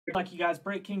Like you guys,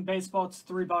 Break King Baseball. It's a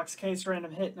 3-box case,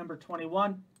 random hit number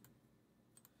 21.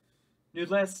 New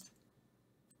list,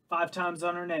 5 times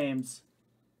on our names.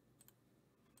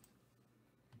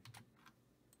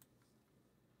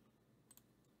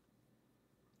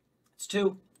 It's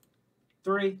 2,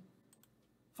 3,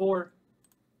 4,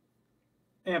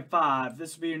 and 5.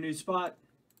 This will be your new spot.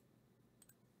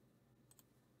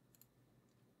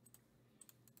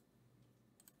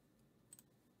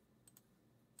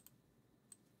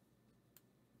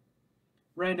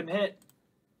 Random hit.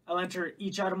 I'll enter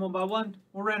each item one by one.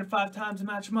 We'll random 5 times and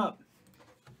match them up.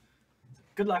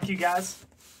 Good luck, you guys.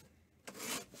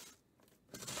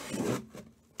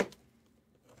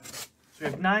 So we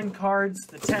have 9 cards.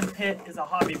 The 10th hit is a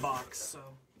hobby box. So.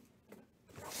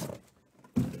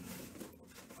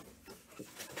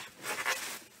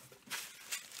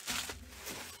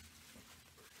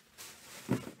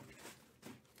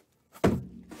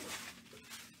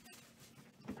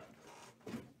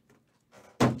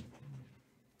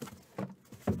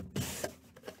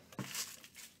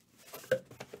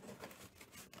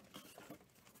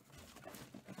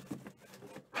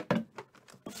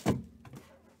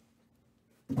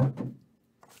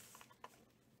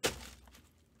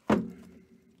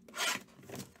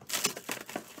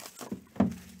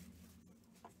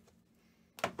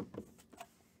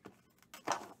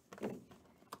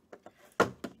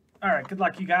 All right, good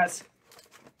luck, you guys.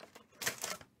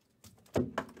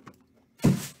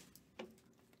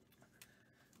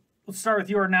 We'll start with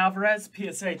Jordan Alvarez,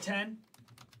 PSA 10.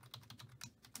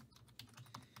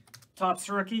 Topps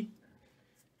rookie.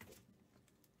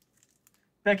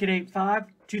 Beckett 85,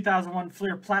 2001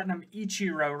 Fleer Platinum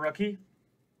Ichiro rookie.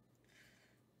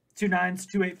 2 9s,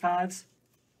 2 8-5s.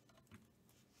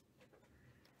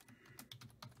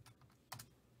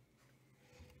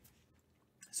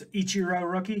 So Ichiro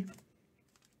rookie.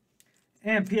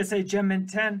 And PSA Gem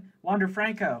Mint 10, Wander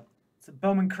Franco. It's a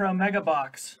Bowman Chrome Mega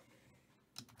Box.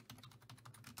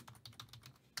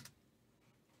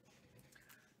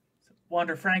 So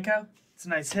Wander Franco, it's a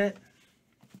nice hit.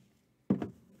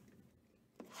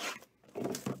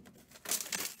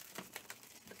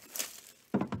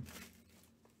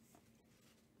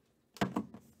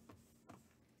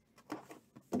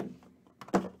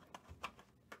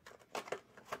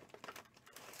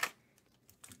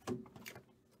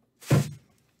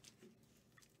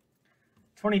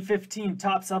 (2015)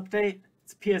 Topps update.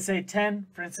 It's PSA 10,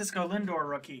 Francisco Lindor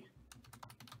rookie.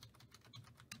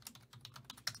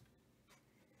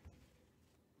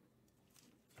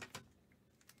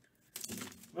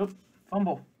 Whoop,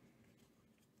 fumble.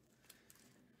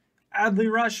 Adley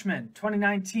Rutschman,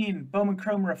 2019 Bowman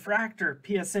Chrome Refractor,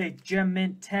 PSA Gem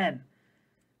Mint 10.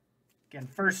 Again,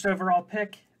 first overall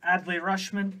pick, Adley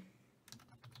Rutschman.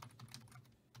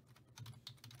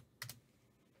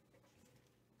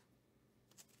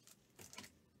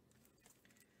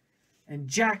 And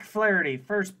Jack Flaherty,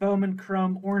 first Bowman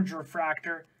Chrome Orange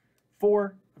Refractor,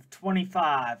 4 of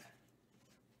 25.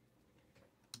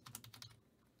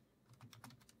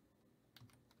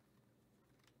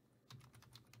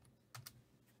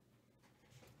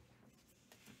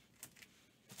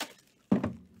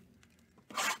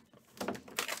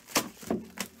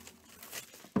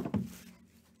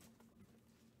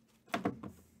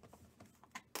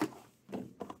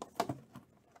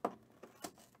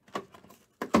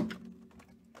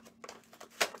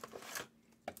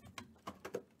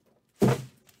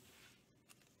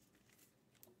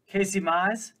 Casey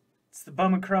Mize, it's the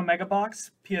Bowman Chrome Mega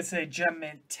Box, PSA Gem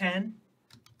Mint 10.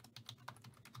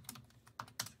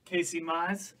 Casey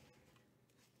Mize.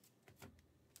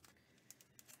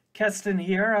 Keston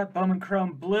Hiura, Bowman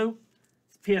Chrome Blue,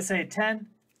 it's PSA 10.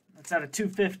 That's out of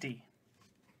 250.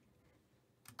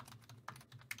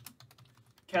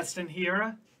 Keston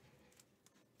Hiura.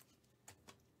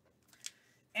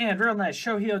 And real nice,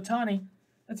 Shohei Ohtani,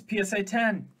 that's PSA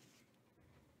 10.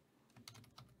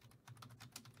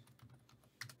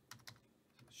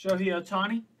 Shohei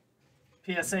Ohtani,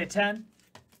 PSA 10.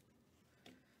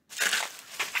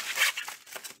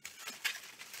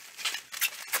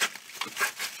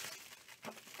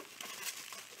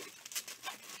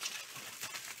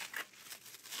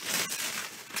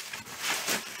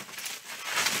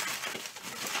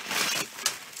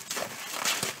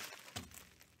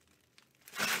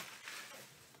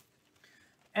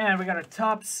 And we got a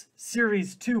Topps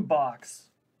Series 2 box.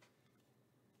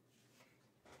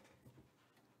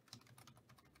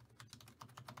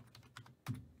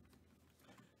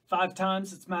 Five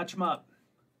times, let's match them up.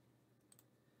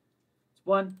 It's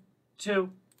 1, 2,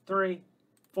 3,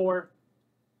 4,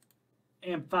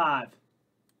 and 5.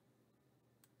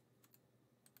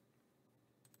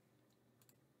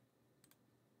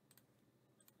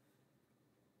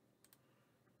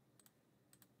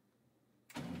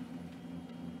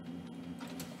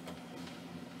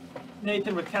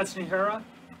 Nathan with Ketsunihura.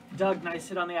 Doug, nice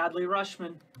hit on the Adley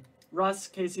Rushman. Russ,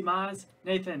 Casey Mize.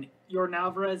 Nathan, Jordan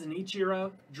Alvarez and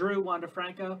Ichiro. Drew, Wanda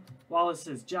Franco.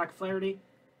 Wallace's Jack Flaherty.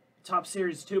 Top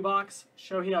Series 2 box,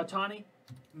 Shohei Ohtani.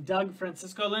 Doug,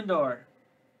 Francisco Lindor.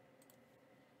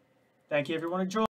 Thank you everyone who joined.